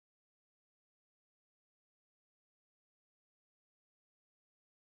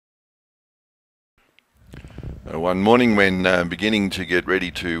One morning when beginning to get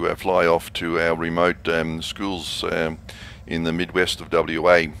ready to fly off to our remote schools in the midwest of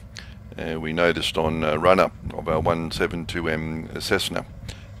WA, we noticed on run-up of our 172M Cessna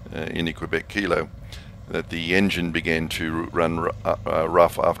in Quebec Kilo that the engine began to run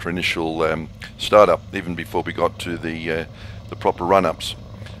rough after initial startup, even before we got to the proper run-ups.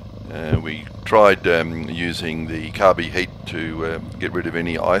 We tried using the carby heat to get rid of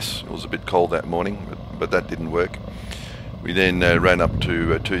any ice. It was a bit cold that morning, but that didn't work. We then ran up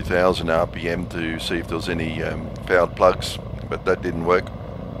to 2000 RPM to see if there was any fouled plugs, but that didn't work.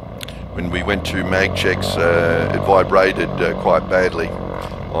 When we went to mag checks, it vibrated quite badly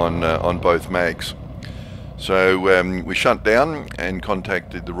on both mags. So we shut down and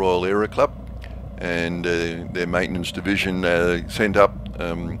contacted the Royal Aero Club, and their maintenance division sent up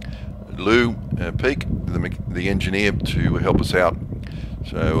Lou Peake, the engineer, to help us out.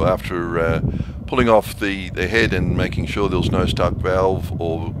 So after pulling off the head and making sure there was no stuck valve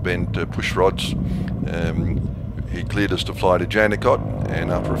or bent push rods, he cleared us to fly to Jandakot,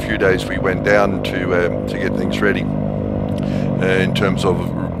 and after a few days we went down to get things ready in terms of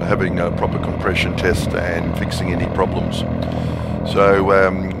having a proper compression test and fixing any problems. So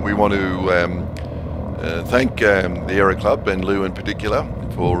we want to thank the Aero Club and Lou in particular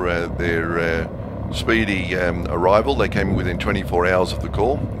for their speedy arrival. They came within 24 hours of the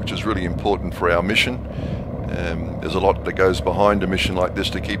call, which is really important for our mission. There's a lot that goes behind a mission like this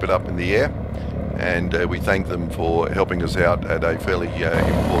to keep it up in the air, and we thank them for helping us out at a fairly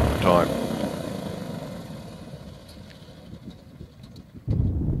important time.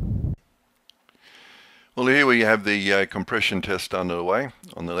 Well, here we have the compression test underway.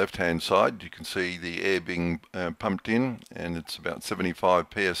 On the left hand side you can see the air being pumped in, and it's about 75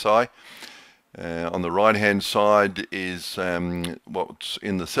 psi. On the right hand side is what's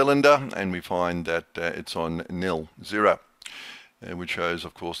in the cylinder, and we find that it's on zero, which shows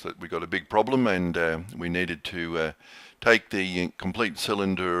of course that we got a big problem, and we needed to take the complete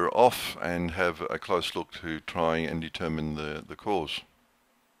cylinder off and have a close look to try and determine the cause.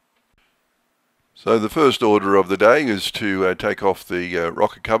 So the first order of the day is to take off the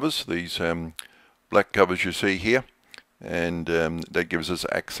rocker covers, these black covers you see here, and that gives us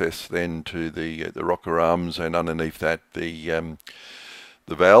access then to the rocker arms, and underneath that the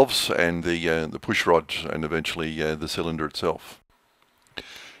valves and the push rods, and eventually the cylinder itself.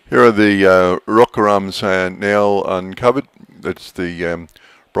 Here are the rocker arms now uncovered. That's the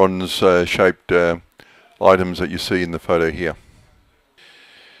bronze shaped items that you see in the photo here.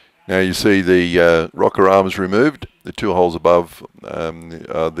 Now you see the rocker arms removed. The two holes above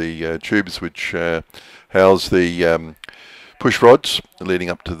are the tubes which house the push rods leading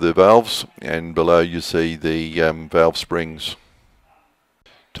up to the valves, and below you see the valve springs.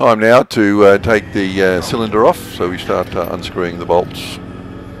 Time now to take the cylinder off, so we start unscrewing the bolts.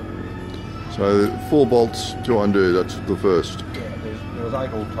 So 4 bolts to undo, that's the first. Yeah, there was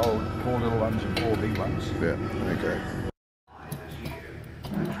 8 all told, 4 little ones and 4 big ones. Yeah, okay.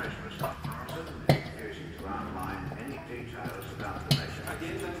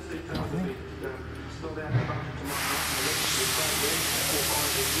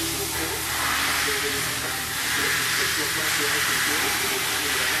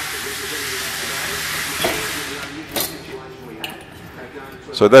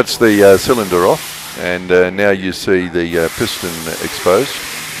 So that's the cylinder off, and now you see the piston exposed,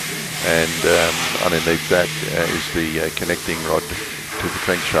 and underneath that is the connecting rod to the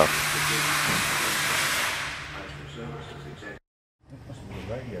crankshaft.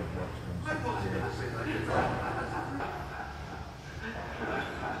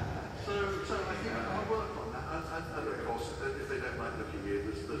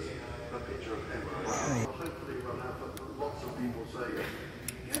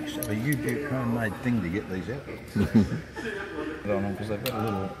 It's a U-boot homemade thing to get these out. Because they've got a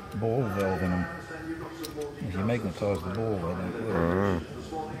little ball valve in them. If you magnetise the ball, they don't work.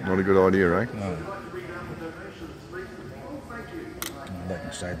 Not a good idea, eh? No. They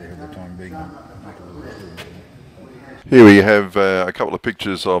can stay there for the time being. Here we have a couple of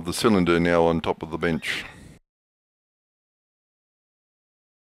pictures of the cylinder now on top of the bench.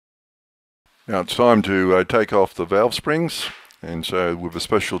 Now it's time to take off the valve springs, and so with a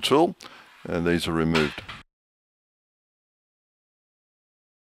special tool these are removed.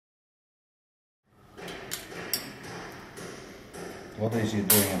 A lot easier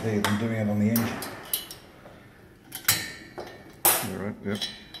doing it here than doing it on the engine. All right, yep.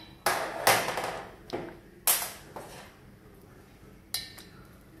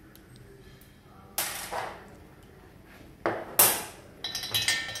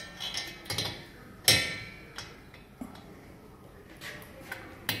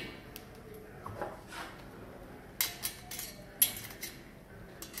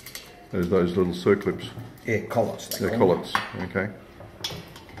 There's those little circlips. Yeah, collets. They're collets, okay.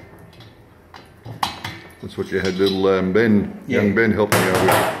 That's what you had little Ben, young Ben helping you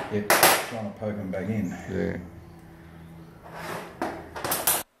out with. Yeah, trying to poke them back in. Yeah.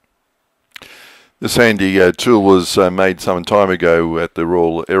 This handy tool was made some time ago at the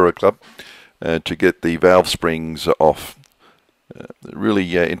Royal Aero Club to get the valve springs off.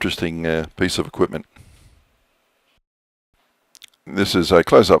 Really interesting piece of equipment. This is a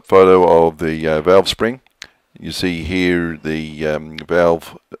close-up photo of the valve spring. You see here the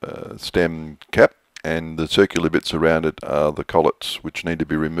valve stem cap, and the circular bits around it are the collets which need to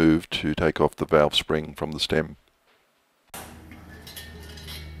be removed to take off the valve spring from the stem.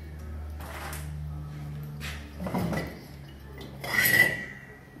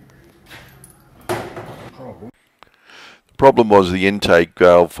 The problem was the intake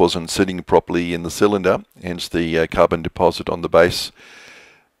valve wasn't sitting properly in the cylinder, hence the carbon deposit on the base.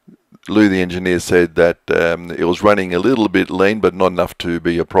 Lou, the engineer, said that it was running a little bit lean but not enough to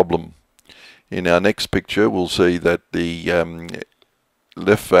be a problem. In our next picture we'll see that the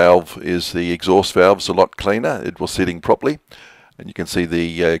left valve is the exhaust valve, is a lot cleaner, it was sitting properly, and you can see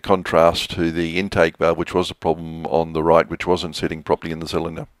the contrast to the intake valve, which was a problem on the right, which wasn't sitting properly in the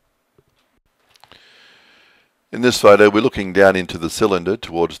cylinder. In this photo we're looking down into the cylinder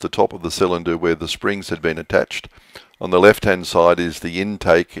towards the top of the cylinder where the springs had been attached. On the left hand side is the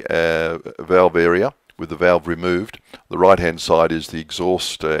intake valve area with the valve removed. The right hand side is the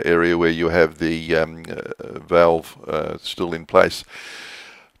exhaust area where you have the valve still in place.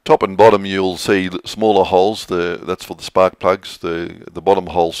 Top and bottom you'll see smaller holes, that's for the spark plugs. The bottom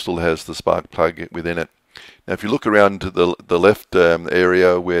hole still has the spark plug within it. Now if you look around to the left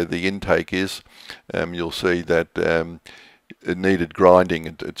area where the intake is, you'll see that it needed grinding.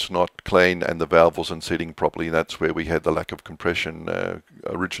 It's not clean and the valve wasn't sitting properly. That's where we had the lack of compression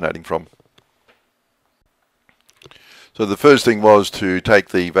originating from. So the first thing was to take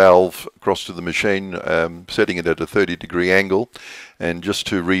the valve across to the machine, setting it at a 30-degree angle, and just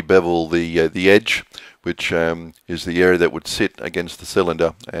to re-bevel the edge, which is the area that would sit against the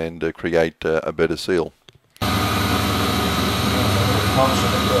cylinder and create a better seal.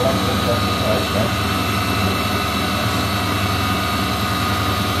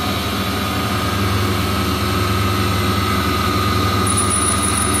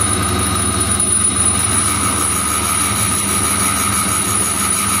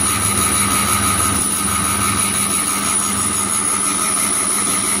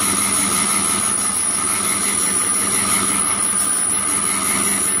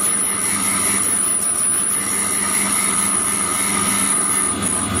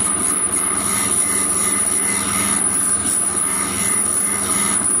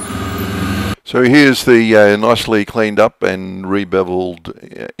 So here's the nicely cleaned up and re-beveled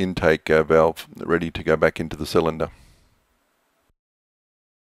intake valve ready to go back into the cylinder.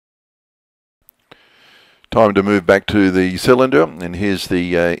 Time to move back to the cylinder, and here's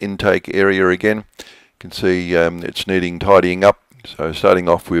the intake area again. You can see it's needing tidying up, so starting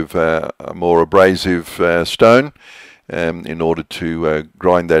off with a more abrasive stone in order to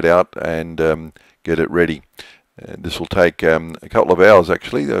grind that out and get it ready. This will take a couple of hours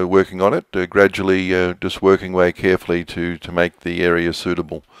actually working on it, gradually just working away carefully to make the area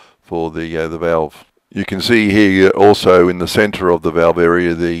suitable for the valve. You can see here also in the center of the valve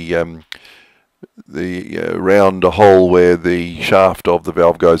area the round hole where the shaft of the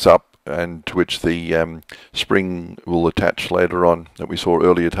valve goes up and to which the spring will attach later on that we saw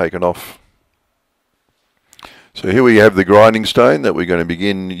earlier taken off. So here we have the grinding stone that we're going to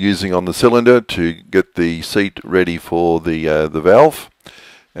begin using on the cylinder to get the seat ready for the valve.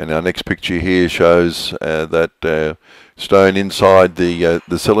 And our next picture here shows that stone inside the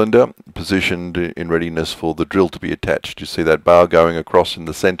cylinder, positioned in readiness for the drill to be attached. You see that bar going across in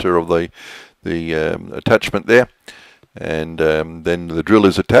the center of the attachment there, and then the drill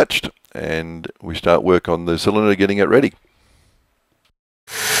is attached, and we start work on the cylinder, getting it ready.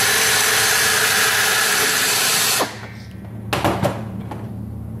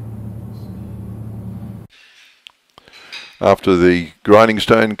 After the grinding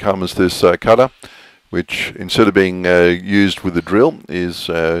stone comes this cutter, which instead of being used with the drill is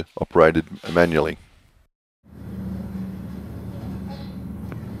operated manually.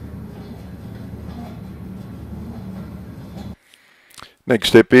 Next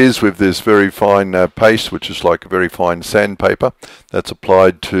step is with this very fine paste, which is like a very fine sandpaper, that's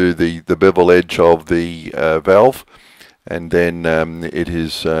applied to the bevel edge of the valve, and then it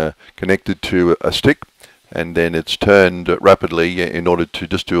is connected to a stick, and then it's turned rapidly in order to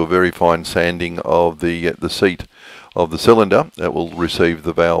just do a very fine sanding of the seat of the cylinder that will receive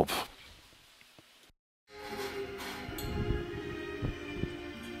the valve.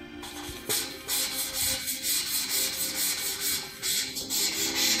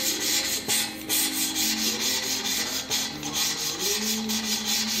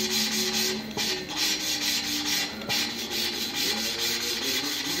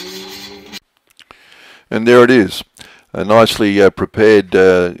 And there it is, a nicely prepared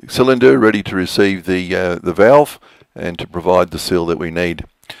cylinder ready to receive the valve and to provide the seal that we need.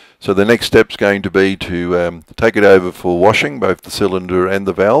 So the next step is going to be to take it over for washing, both the cylinder and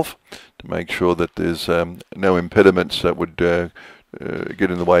the valve, to make sure that there's no impediments that would get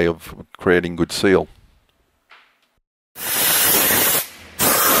in the way of creating good seal.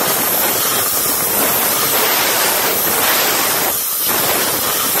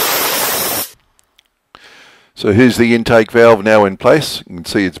 So here's the intake valve now in place. You can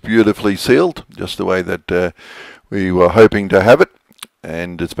see it's beautifully sealed, just the way that we were hoping to have it.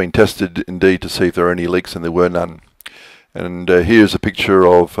 And it's been tested indeed to see if there are any leaks, and there were none. And here's a picture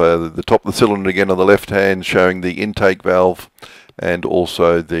of the top of the cylinder again on the left hand, showing the intake valve, and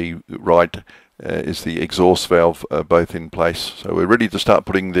also the right is the exhaust valve, both in place. So we're ready to start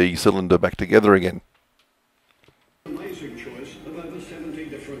putting the cylinder back together again. Amazing choice of over 70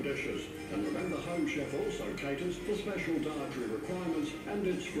 different dishes. And remember, Home Chef also caters for special dietary requirements, and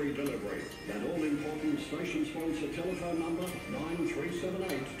it's free delivery. That all-important station sponsor telephone number,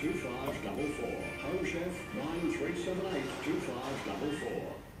 9378-2544. Home Chef,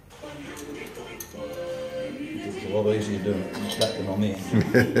 9378-2544. It's a lot easier doing it than slapping on the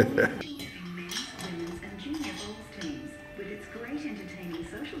engine. With its great entertaining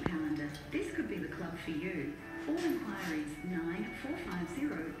social calendar, this could be the club for you. All inquiries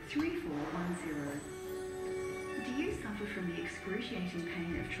 9450-3410. Do you suffer from the excruciating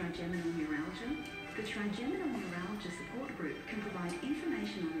pain of trigeminal neuralgia? The Trigeminal Neuralgia Support Group can provide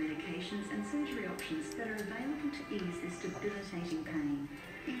information on medications and surgery options that are available to ease this debilitating pain.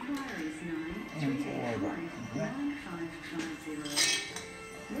 Inquiries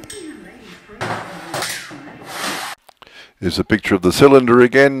 9385-9550. Rockingham Ladies Program. Here's a picture of the cylinder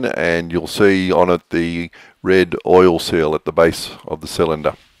again, and you'll see on it the red oil seal at the base of the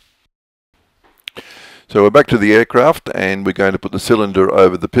cylinder. So we're back to the aircraft, and we're going to put the cylinder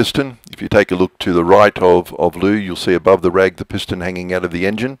over the piston. If you take a look to the right of Lou, you'll see above the rag the piston hanging out of the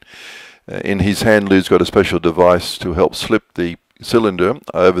engine. In his hand, Lou's got a special device to help slip the cylinder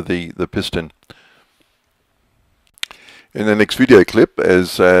over the piston. In the next video clip,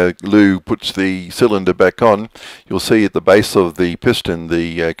 as Lou puts the cylinder back on, you'll see at the base of the piston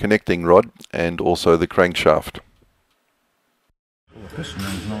the connecting rod and also the crankshaft. Well, the piston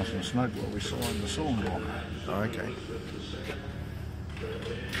runs nice and snug what we saw in the sawn block. Okay.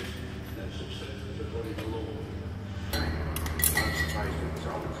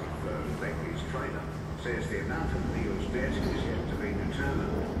 Says the amount of Neil's desk is yet to be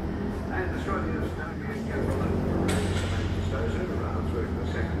determined. And Australia's Damien Gavrillo stows over round through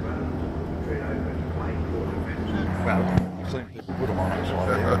the second round. Tread over to play quarter fence. Well, I think people put them on it like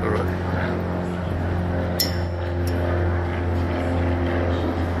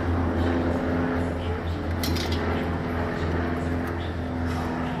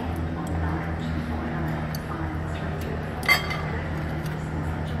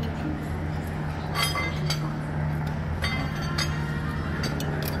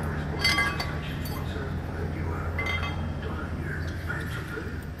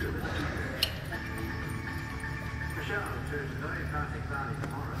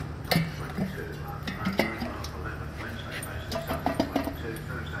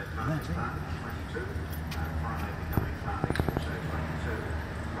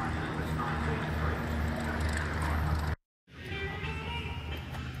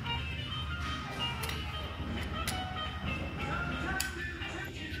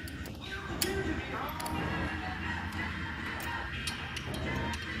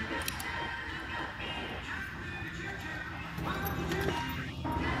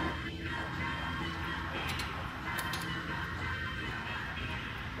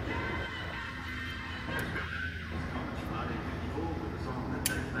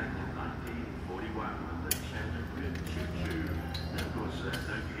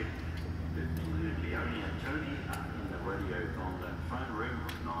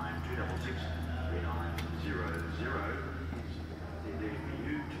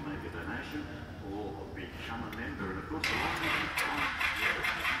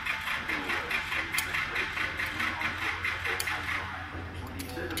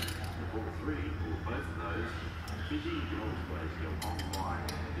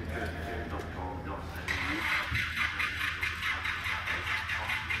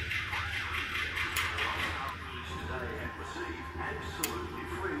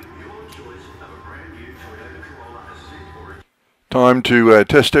Time to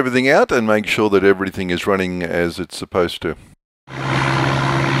test everything out and make sure that everything is running as it's supposed to.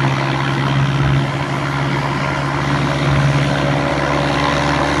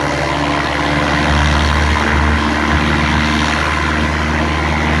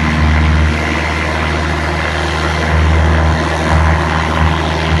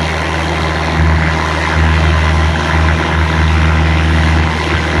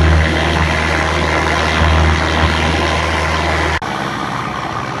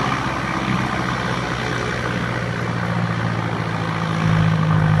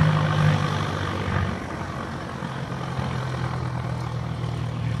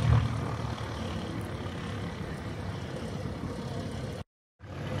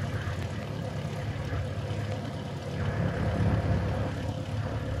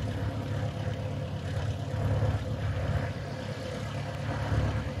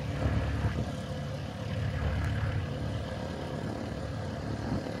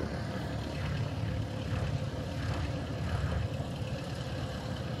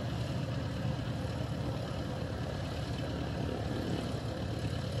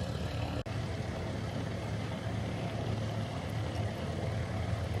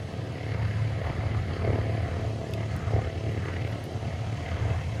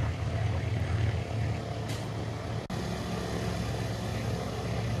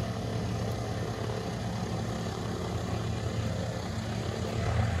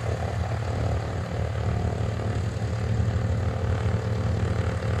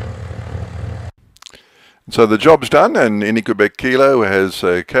 So the job's done, and Ini Quebec Kilo has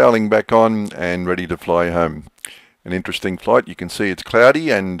cowling back on and ready to fly home. An interesting flight. You can see it's cloudy,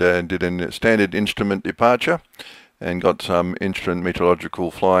 and did a standard instrument departure and got some instrument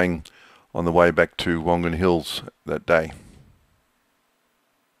meteorological flying on the way back to Wongan Hills that day.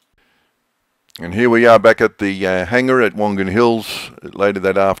 And here we are back at the hangar at Wongan Hills later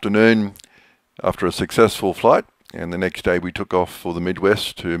that afternoon after a successful flight, and the next day we took off for the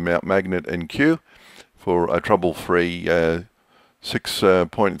Midwest to Mount Magnet and Kew for a trouble-free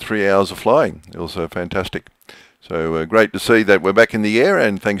 6.3 hours of flying. It was fantastic. So great to see that we're back in the air,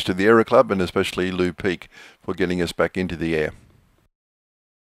 and thanks to the Aero Club and especially Lou Peak for getting us back into the air.